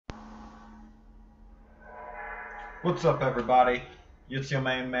What's up, everybody? It's your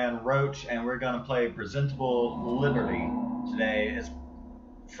main man Roach, and we're gonna play Presentable Liberty today.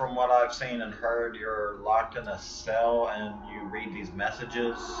 From what I've seen and heard, you're locked in a cell and you read these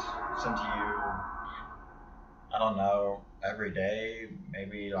messages sent to you, I don't know, every day,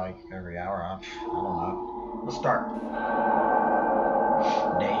 maybe like every hour. I don't know. Let's start.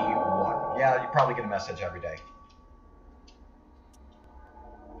 Day 1. Yeah, you probably get a message every day.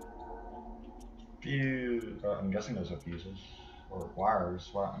 Fuse. I'm guessing those are fuses or wires.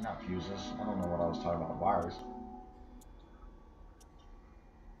 Well, not fuses. I don't know what I was talking about. Wires.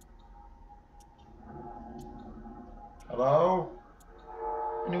 Hello?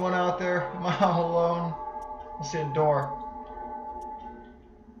 Anyone out there? Am I all alone? I see a door.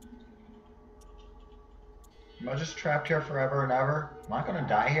 Am I just trapped here forever and ever? Am I gonna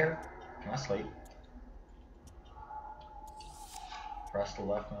die here? Can I sleep? Press the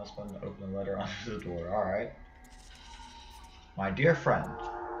left mouse button to open the letter under the door. Alright. My dear friend,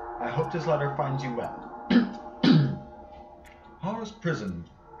 I hope this letter finds you well. How is prison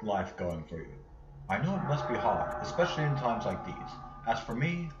life going for you? I know it must be hard, especially in times like these. As for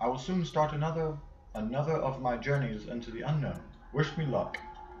me, I will soon start another of my journeys into the unknown. Wish me luck.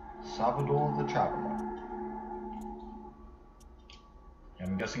 Salvador the Traveler.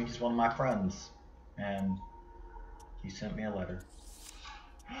 I'm guessing he's one of my friends, and he sent me a letter.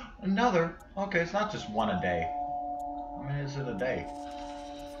 Another? Okay, it's not just one a day. How many is it a day?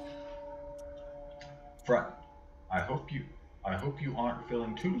 Friend, I hope you aren't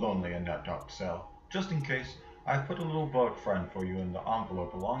feeling too lonely in that dark cell. Just in case, I've put a little bug friend for you in the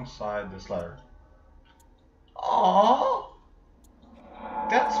envelope alongside this letter. Aww!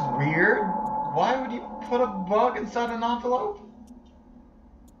 That's weird. Why would you put a bug inside an envelope?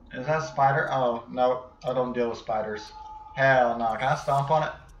 Is that a spider? Oh, no, I don't deal with spiders. Hell no. Can I stomp on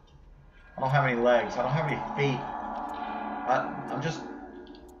it? I don't have any legs. I don't have any feet. I'm just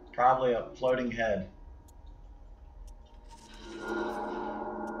probably a floating head.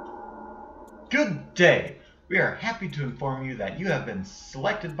 Good day. We are happy to inform you that you have been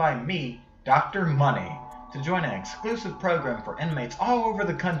selected by me, Dr. Money, to join an exclusive program for inmates all over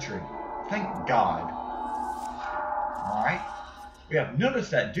the country. Thank God. Alright. We have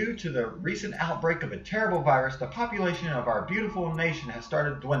noticed that due to the recent outbreak of a terrible virus, the population of our beautiful nation has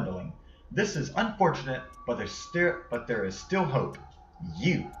started dwindling. This is unfortunate, but there is still hope.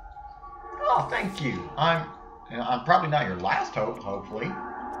 You. Oh, thank you. I'm probably not your last hope, hopefully.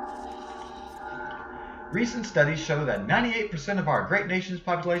 Recent studies show that 98% of our great nation's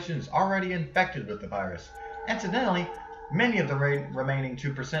population is already infected with the virus. Incidentally, many of the remaining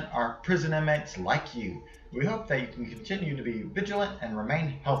 2% are prison inmates like you. We hope that you can continue to be vigilant and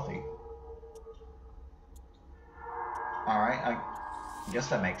remain healthy. Alright, I guess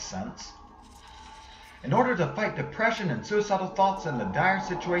that makes sense. In order to fight depression and suicidal thoughts and the dire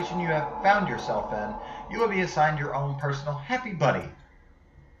situation you have found yourself in, you will be assigned your own personal happy buddy.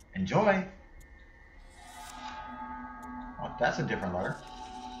 Enjoy! Oh, that's a different letter.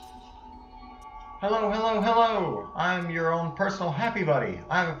 Hello, hello, hello! I'm your own personal happy buddy.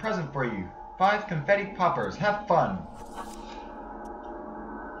 I have a present for you. 5 confetti poppers. Have fun.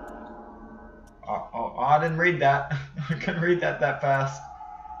 Oh, I didn't read that. I couldn't read that fast.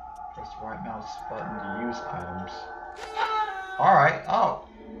 Press the right mouse button to use items. Alright. Oh.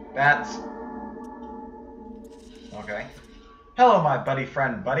 That's... Okay. Hello, my buddy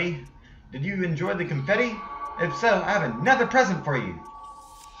friend, buddy. Did you enjoy the confetti? If so, I have another present for you.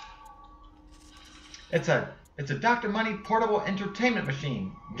 It's a Dr. Money portable entertainment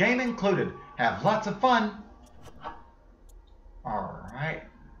machine. Game included. Have lots of fun. Alright.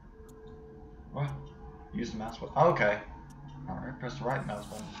 What? Use the mouse button. Okay. Alright, press the right mouse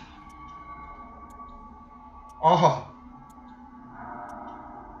button. Oh.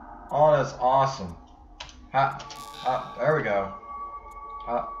 Oh, that's awesome. Ha. There we go.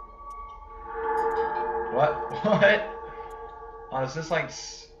 Ha. What? What? Oh,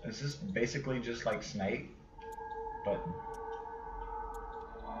 is this basically just like Snake? But...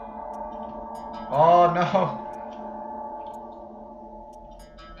 Oh, no!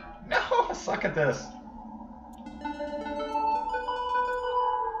 No, I suck at this.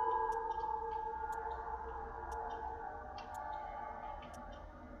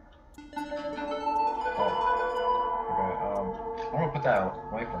 I'm gonna put that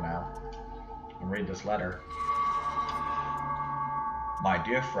away for now and read this letter. My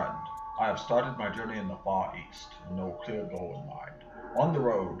dear friend, I have started my journey in the Far East, with no clear goal in mind. On the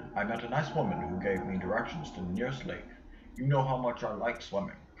road, I met a nice woman who gave me directions to the nearest lake. You know how much I like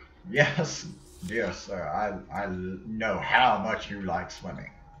swimming. Yes, dear sir, I know how much you like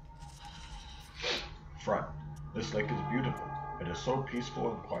swimming. Friend, This lake is beautiful. It is so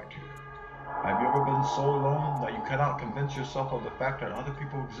peaceful and quiet here. Have you ever been so alone that you cannot convince yourself of the fact that other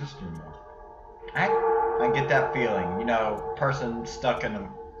people exist anymore? I get that feeling. You know, person stuck in a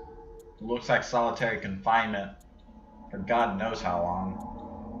looks like solitary confinement for God knows how long.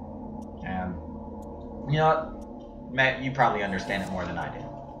 And you know what? Matt, you probably understand it more than I do.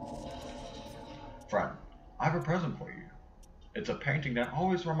 Friend, I have a present for you. It's a painting that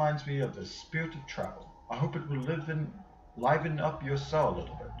always reminds me of the spirit of travel. I hope it will liven up your soul a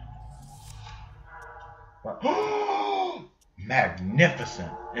little bit. But,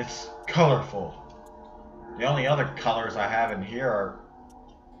 magnificent! It's colorful. The only other colors I have in here are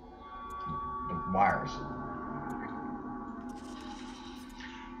the wires.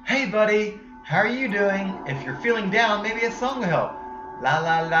 Hey buddy, how are you doing? If you're feeling down, maybe a song will help. La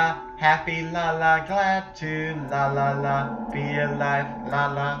la la, happy la la, glad to la la la, be alive,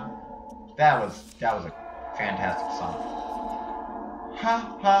 la la. That was a fantastic song.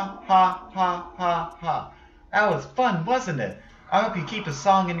 Ha ha ha ha ha ha. That was fun, wasn't it? I hope you keep a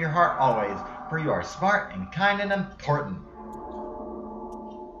song in your heart always, for you are smart and kind and important.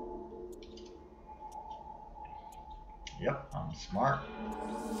 Yep, I'm smart.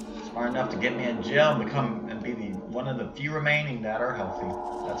 Smart enough to get me in jail and become and be one of the few remaining that are healthy.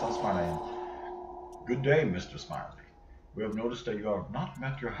 That's how smart I am. Good day, Mr. Smiley. We have noticed that you have not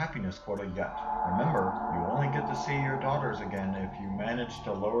met your happiness quota yet. Remember, you only get to see your daughters again if you manage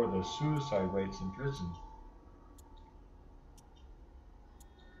to lower the suicide rates in prison.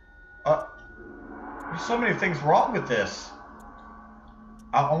 There's so many things wrong with this.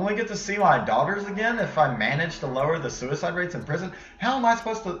 I'll only get to see my daughters again if I manage to lower the suicide rates in prison? How am I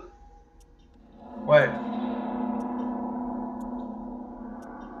supposed to... Wait.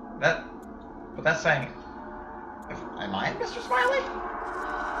 But that's saying... Am I Mr. Smiley?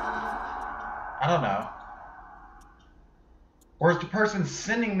 I don't know. Or is the person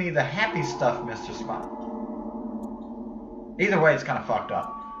sending me the happy stuff Mr. Smiley? Either way, it's kind of fucked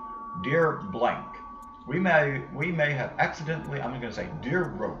up. Dear blank. We may have accidentally, I'm going to say, Dear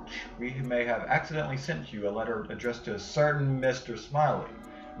Roach, we may have accidentally sent you a letter addressed to a certain Mr. Smiley.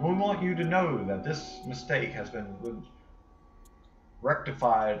 We want you to know that this mistake has been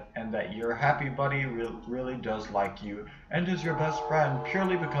rectified and that your happy buddy really does like you and is your best friend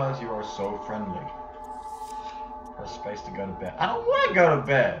purely because you are so friendly. Press space to go to bed. I don't want to go to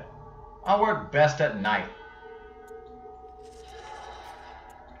bed. I work best at night.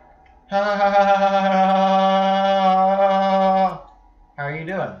 How are you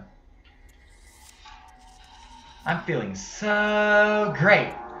doing? I'm feeling so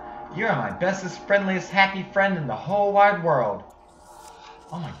great. You're my bestest, friendliest, happy friend in the whole wide world.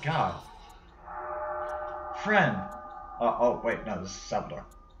 Oh my god. Friend. Oh wait, no, this is Salvador.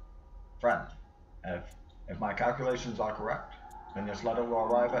 Friend, if my calculations are correct, then this letter will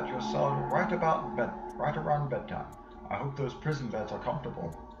arrive at your cell right around bedtime. I hope those prison beds are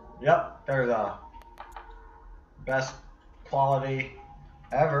comfortable. Yep, there's a best quality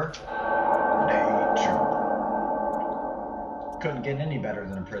ever. Day 2. Couldn't get any better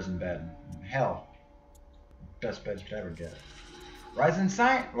than a prison bed. Hell, best bed you could ever get. Rise and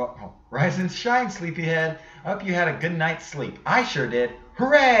shine, sleepyhead. I hope you had a good night's sleep. I sure did.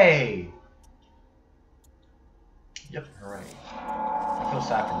 Hooray! Yep, hooray. I feel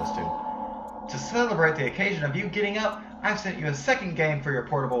sad for this too. To celebrate the occasion of you getting up, I've sent you a second game for your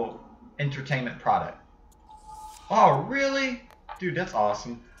portable entertainment product. Oh, really? Dude, that's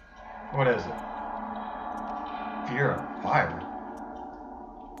awesome. What is it? Fear of fire.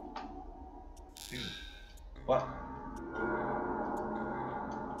 Dude. What?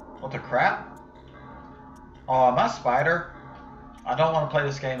 What the crap? Oh, am I a spider? I don't want to play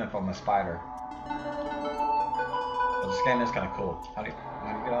this game if I'm a spider. But this game is kind of cool. How do you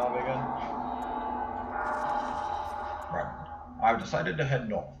get out of it again? Right. I've decided to head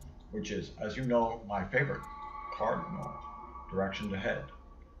north, which is, as you know, my favorite cardinal direction to head.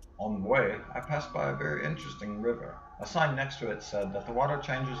 On the way, I passed by a very interesting river. A sign next to it said that the water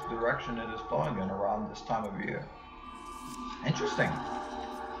changes the direction it is flowing in around this time of year. Interesting.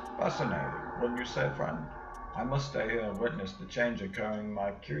 Fascinating, wouldn't you say, friend? I must stay here and witness the change occurring.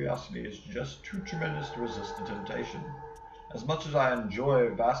 My curiosity is just too tremendous to resist the temptation. As much as I enjoy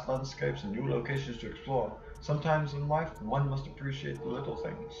vast landscapes and new locations to explore, sometimes in life one must appreciate the little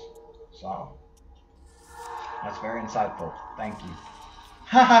things. So, that's very insightful. Thank you.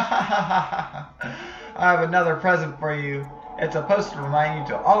 I have another present for you. It's supposed to remind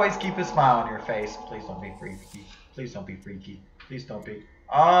you to always keep a smile on your face. Please don't be freaky. Please don't be freaky. Please don't be...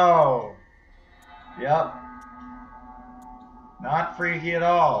 Oh! Yep. Not freaky at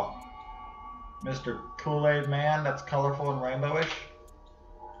all. Mr. Kool-Aid Man that's colorful and rainbowish.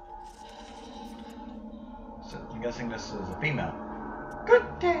 So I'm guessing this is a female.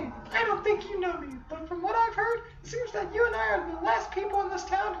 Good day. I don't think you know me, but from what I've heard, it seems that you and I are the last people in this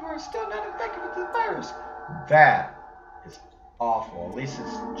town who are still not infected with the virus. That is awful. At least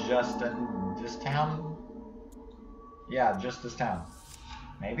it's just in this town. Yeah, just this town.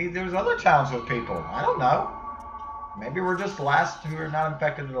 Maybe there's other towns with people. I don't know. Maybe we're just the last who are not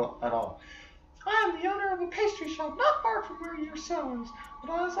infected at all. I am the owner of a pastry shop not far from where your cell is,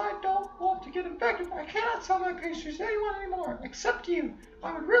 but as I don't want to get infected, I cannot sell my pastries to anyone anymore, except you.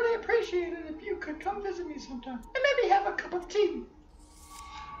 I would really appreciate it if you could come visit me sometime, and maybe have a cup of tea.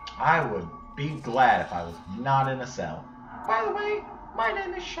 I would be glad if I was not in a cell. By the way, my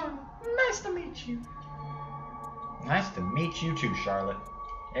name is Charlotte. Nice to meet you. Nice to meet you too, Charlotte.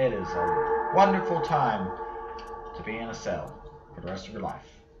 It is a wonderful time to be in a cell for the rest of your life.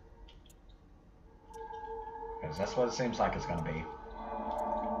 Because that's what it seems like it's going to be.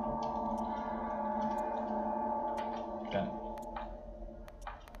 Okay.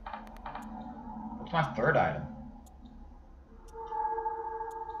 What's my third item?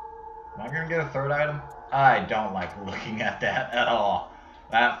 Am I going to get a third item? I don't like looking at that at all.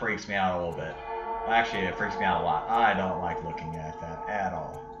 That freaks me out a little bit. Actually, it freaks me out a lot. I don't like looking at that at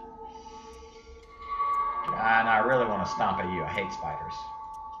all. And I really want to stomp at you. I hate spiders.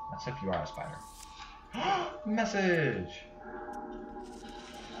 That's if you are a spider. Message!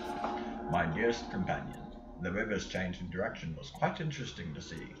 My dearest companion, the river's change in direction was quite interesting to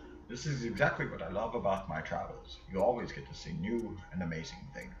see. This is exactly what I love about my travels. You always get to see new and amazing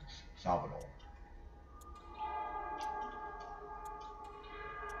things. Salvador.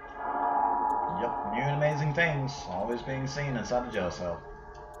 Yep, new and amazing things always being seen inside the jail cell.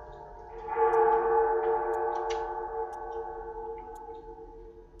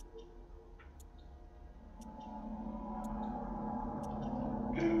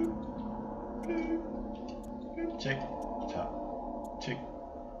 Tick tock, tick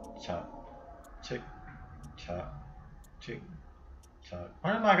tock, tick tock, tick tock.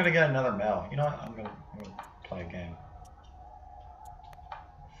 When am I gonna get another mail? You know what? I'm gonna play a game.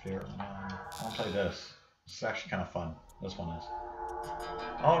 Fear no. I wanna play this. This is actually kind of fun. This one is.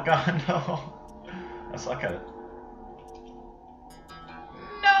 Oh god, no! I suck at it.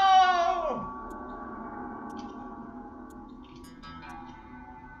 No!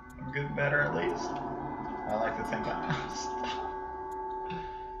 I'm getting better at least. I like to think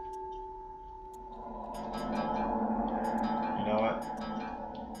You know what?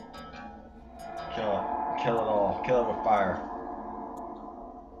 Kill it. Kill it all. Kill it with fire.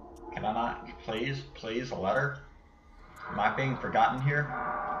 Can I not? Please, a letter? Am I being forgotten here?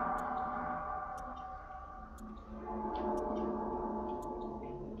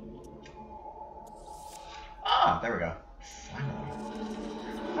 Ah, there we go. Finally.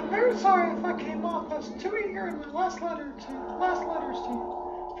 I'm very sorry if I came off as too eager in my last letters to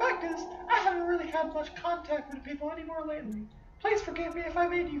you. Fact is, I haven't really had much contact with people anymore lately. Please forgive me if I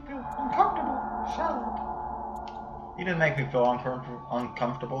made you feel uncomfortable, Charlotte. You didn't make me feel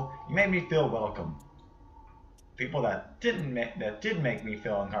uncomfortable. You made me feel welcome. People that did make me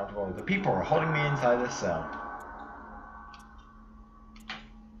feel uncomfortable are the people who are holding me inside this cell.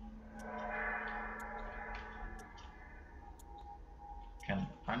 Can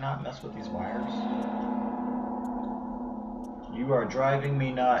I not mess with these wires? You are driving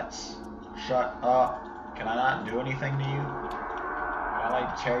me nuts. Shut up. Can I not do anything to you? Can I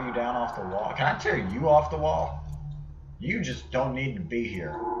like tear you down off the wall? Can I tear you off the wall? You just don't need to be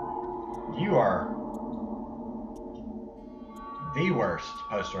here. You are the worst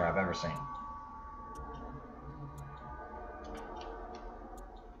poster I've ever seen.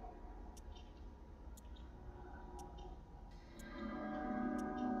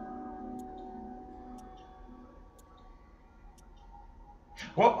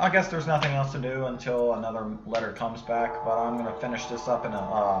 Well, I guess there's nothing else to do until another letter comes back, but I'm going to finish this up in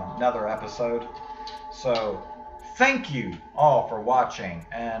another episode. So, thank you all for watching,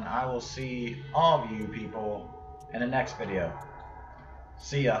 and I will see all of you people in the next video.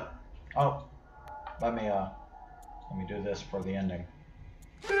 See ya. Oh, let me do this for the ending.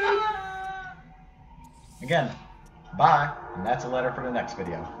 Again, bye, and that's a letter for the next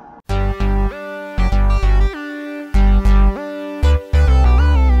video.